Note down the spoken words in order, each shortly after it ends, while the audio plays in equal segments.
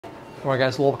Alright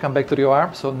guys, welcome back to the OR.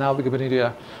 So now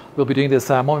we'll be doing this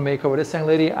mommy makeover. This young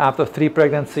lady, after 3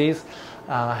 pregnancies,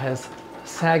 has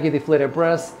saggy deflated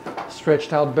breasts,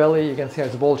 stretched out belly. You can see how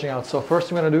it's bulging out. So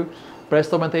first we're going to do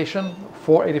breast augmentation,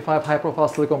 485 high profile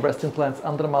silicone breast implants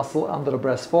under the muscle, under the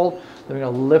breast fold. Then we're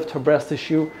going to lift her breast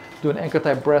tissue, do an anchor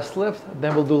type breast lift.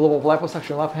 Then we'll do a little bit of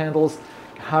liposuction love handles,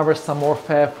 harvest some more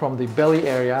fat from the belly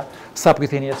area,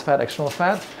 subcutaneous fat, external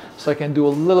fat. So I can do a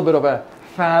little bit of a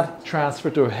fat transfer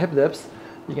to her hip dips.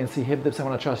 You can see hip dips. I'm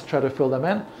going to just try to fill them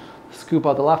in, scoop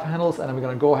out the love handles, and then we're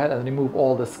going to go ahead and remove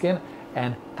all the skin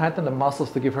and tighten the muscles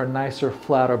to give her a nicer,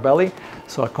 flatter belly.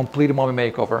 So a complete mommy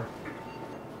makeover.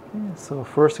 So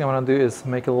first thing I'm going to do is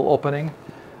make a little opening,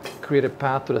 create a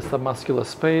path to the submuscular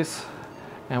space,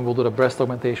 and we'll do the breast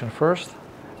augmentation first.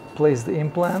 Place the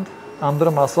implant under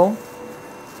the muscle,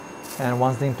 and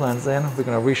once the implant's in, we're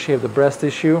going to reshape the breast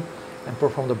tissue and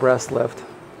perform the breast lift.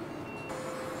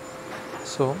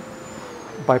 So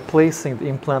by placing the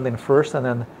implant in first and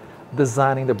then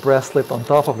designing the breast lift on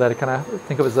top of that, you kind of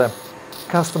think of it as a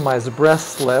customized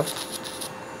breast lift.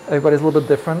 Everybody's a little bit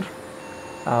different.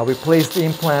 We place the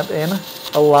implant in,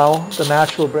 allow the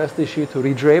natural breast tissue to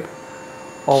redrape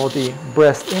over the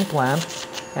breast implant,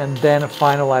 and then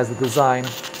finalize the design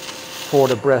for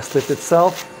the breast lift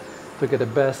itself to get the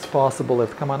best possible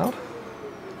lift. Come on out.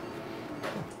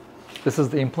 This is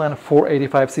the implant,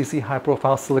 485cc high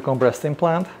profile silicone breast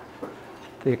implant.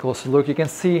 Take a closer look. You can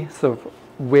see sort of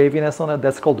waviness on it.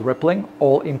 That's called rippling.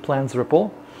 All implants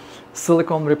ripple.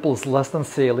 Silicone ripples less than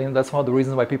saline. That's one of the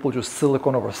reasons why people choose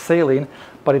silicone over saline,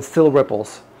 but it still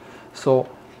ripples. So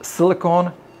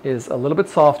silicone is a little bit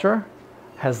softer,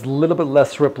 has a little bit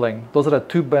less rippling. Those are the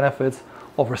 2 benefits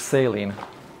over saline.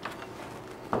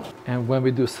 And when we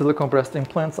do silicone breast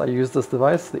implants, I use this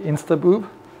device, the InstaBoob.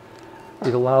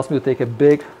 It allows me to take a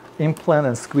big implant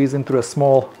and squeeze into a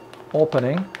small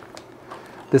opening.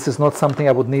 This is not something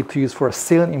I would need to use for a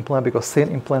saline implant because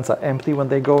saline implants are empty when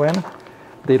they go in.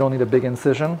 They don't need a big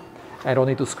incision. I don't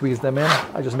need to squeeze them in.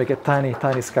 I just make a tiny,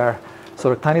 tiny scar.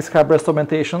 So the tiny scar breast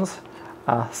augmentations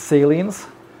are salines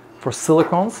for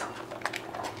silicones,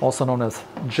 also known as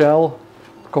gel,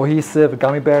 cohesive,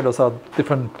 gummy bear. Those are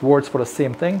different words for the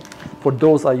same thing. For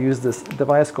those, I use this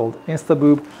device called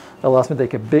InstaBoob. It allows me to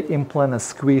take a big implant and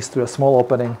squeeze through a small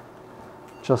opening,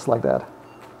 just like that.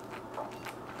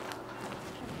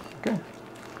 Okay.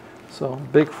 So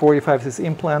big 485cc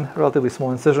implant, relatively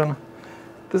small incision.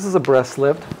 This is a breast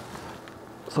lift.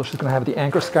 So she's going to have the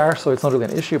anchor scar, so it's not really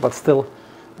an issue, but still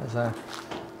as a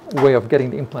way of getting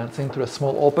the implants into a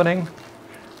small opening,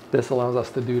 this allows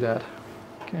us to do that.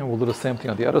 Okay, and we'll do the same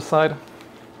thing on the other side.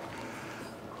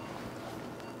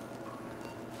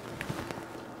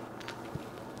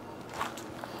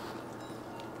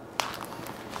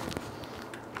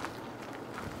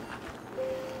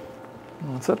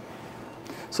 And that's it.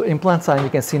 So implant side, you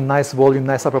can see nice volume,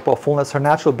 nice upper pole fullness. Her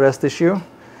natural breast tissue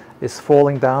is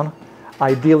falling down.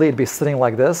 Ideally, it'd be sitting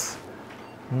like this,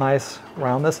 nice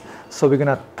roundness. So we're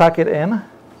gonna tuck it in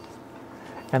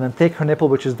and then take her nipple,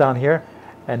 which is down here,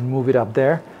 and move it up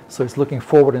there. So it's looking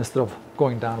forward instead of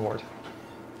going downward.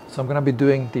 So I'm gonna be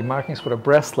doing the markings for the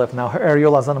breast lift. Now her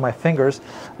areola is under my fingers.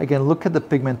 Again, look at the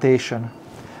pigmentation.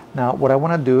 Now what I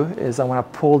wanna do is I wanna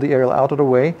pull the areola out of the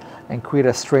way and create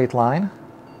a straight line.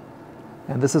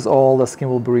 And this is all the skin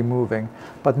will be removing.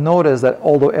 But notice that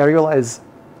although areola is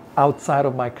outside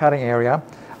of my cutting area,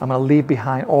 I'm going to leave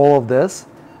behind all of this.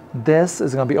 This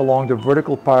is going to be along the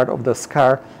vertical part of the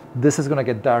scar. This is going to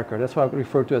get darker. That's what I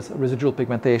refer to as residual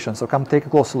pigmentation. So come take a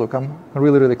closer look. I'm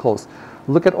really, really close.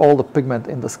 Look at all the pigment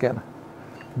in the skin.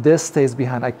 This stays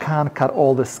behind. I can't cut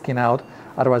all the skin out,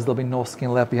 otherwise there'll be no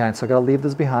skin left behind. So I got to leave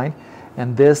this behind,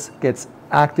 and this gets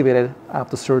activated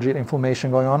after surgery,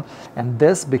 inflammation going on, and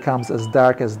this becomes as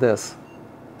dark as this.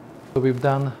 So we've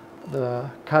done the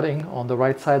cutting on the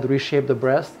right side, reshape the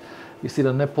breast. You see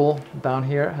the nipple down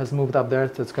here has moved up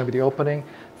there, so it's going to be the opening.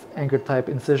 It's anchor type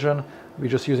incision. We're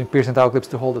just using piercing towel clips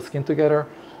to hold the skin together.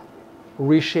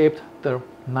 Reshaped the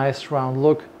nice round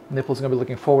look. Nipple's going to be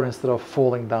looking forward instead of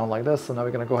falling down like this. So now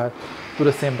we're going to go ahead, do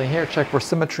the same thing here, check for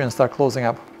symmetry and start closing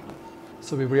up.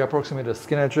 So we reapproximated the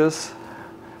skin edges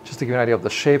just to give you an idea of the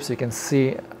shape, so you can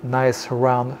see nice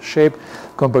round shape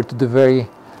compared to the very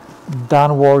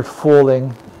downward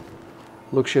falling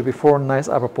look she had before. Nice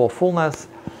upper pole fullness.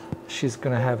 She's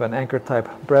going to have an anchor type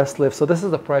breast lift. So this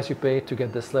is the price you pay to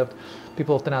get this lift.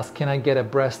 People often ask, can I get a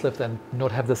breast lift and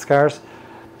not have the scars?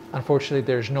 Unfortunately,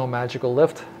 there's no magical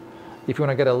lift. If you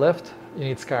want to get a lift, you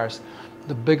need scars.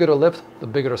 The bigger the lift, the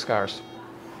bigger the scars.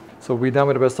 So we're done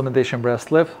with the breast augmentation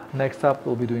breast lift. Next up,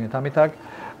 we'll be doing a tummy tuck.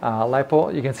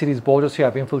 Lipo, you can see these bulges here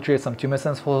have infiltrated some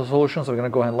tumescence solution, so we're going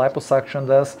to go ahead and liposuction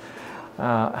this,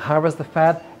 harvest the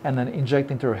fat, and then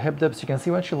inject into her hip dips. You can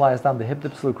see when she lies down, the hip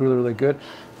dips look really, really good,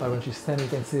 but when she's standing, you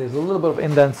can see there's a little bit of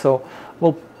indent, so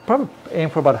we'll probably aim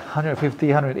for about 150,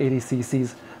 180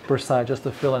 cc's per side just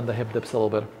to fill in the hip dips a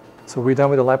little bit. So we're done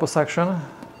with the liposuction.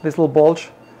 This little bulge,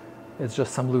 it's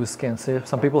just some loose skin. See,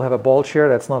 some people have a bulge here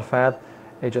that's not fat,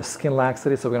 it's just skin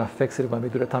laxity, so we're going to fix it when we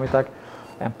do the tummy tuck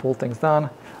and pull things down.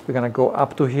 We're going to go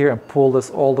up to here and pull this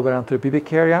all the way down to the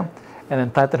pubic area and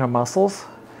then tighten her muscles.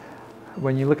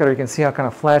 When you look at her, you can see how kind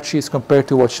of flat she is compared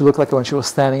to what she looked like when she was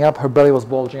standing up. Her belly was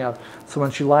bulging out. So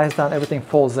when she lies down, everything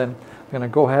falls in. We're going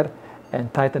to go ahead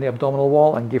and tighten the abdominal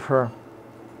wall and give her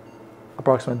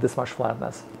approximately this much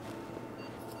flatness.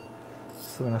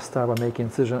 So we're going to start by making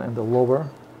incision in the lower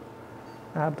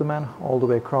abdomen all the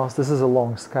way across. This is a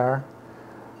long scar.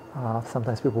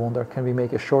 Sometimes people wonder, can we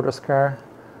make a shorter scar?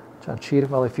 Cheat.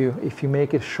 Well, if you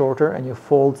make it shorter and your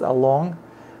folds are long,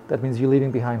 that means you're leaving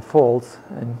behind folds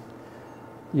and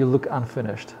you look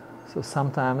unfinished. So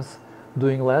sometimes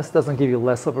doing less doesn't give you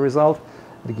less of a result,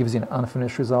 it gives you an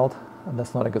unfinished result, and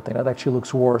that's not a good thing. That actually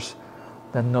looks worse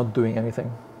than not doing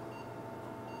anything.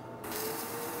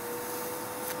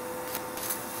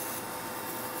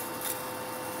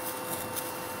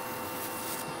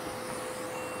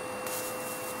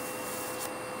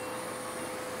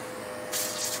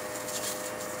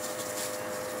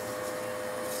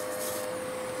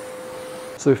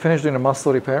 So we finished doing a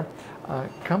muscle repair.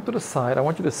 Come to the side. I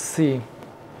want you to see,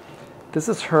 this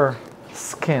is her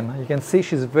skin. You can see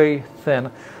she's very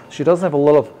thin. She doesn't have a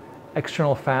lot of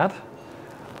external fat.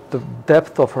 The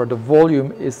depth of her, the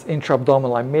volume is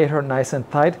intra-abdominal. I made her nice and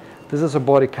tight. This is her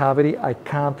body cavity. I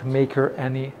can't make her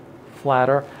any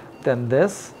flatter than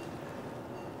this.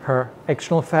 Her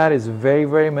external fat is very,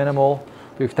 very minimal.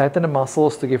 We've tightened the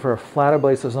muscles to give her a flatter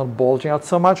belly so it's not bulging out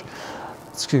so much.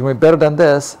 It's going to be better than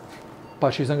this.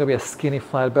 But she's not going to be a skinny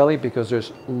flat belly because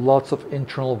there's lots of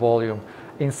internal volume.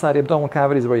 Inside the abdominal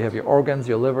cavity is where you have your organs,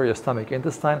 your liver, your stomach, your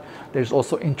intestine. There's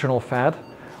also internal fat,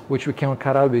 which we cannot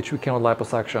cut out, which we cannot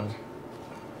liposuction.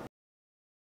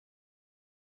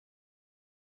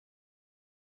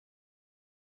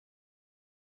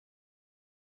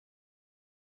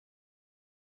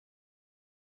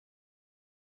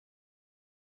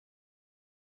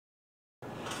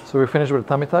 So we're finished with the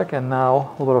tummy tuck, and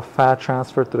now a little bit of fat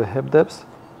transfer to the hip dips.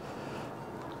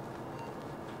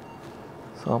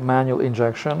 So manual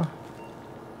injection.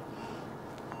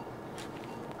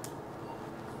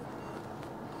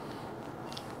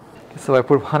 So I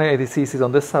put 180 cc's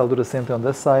on this side. I'll do the same thing on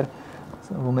this side.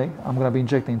 So I'm going to be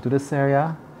injecting into this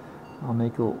area. I'll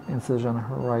make a little incision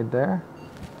right there,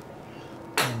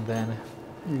 and then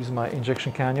use my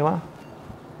injection cannula.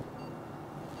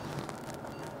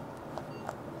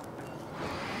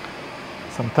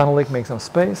 Some tunneling, make some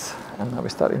space, and now we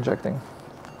start injecting.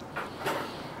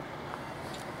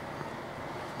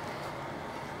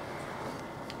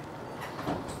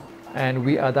 And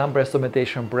we are done. Breast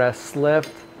augmentation, breast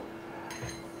lift,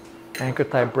 anchor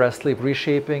type breast lift,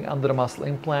 reshaping, under the muscle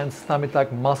implants, tummy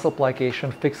tuck, muscle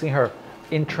plication, fixing her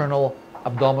internal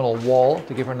abdominal wall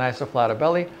to give her nicer, flatter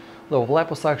belly, little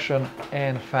liposuction,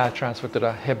 and fat transfer to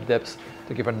the hip dips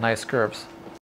to give her nice curves.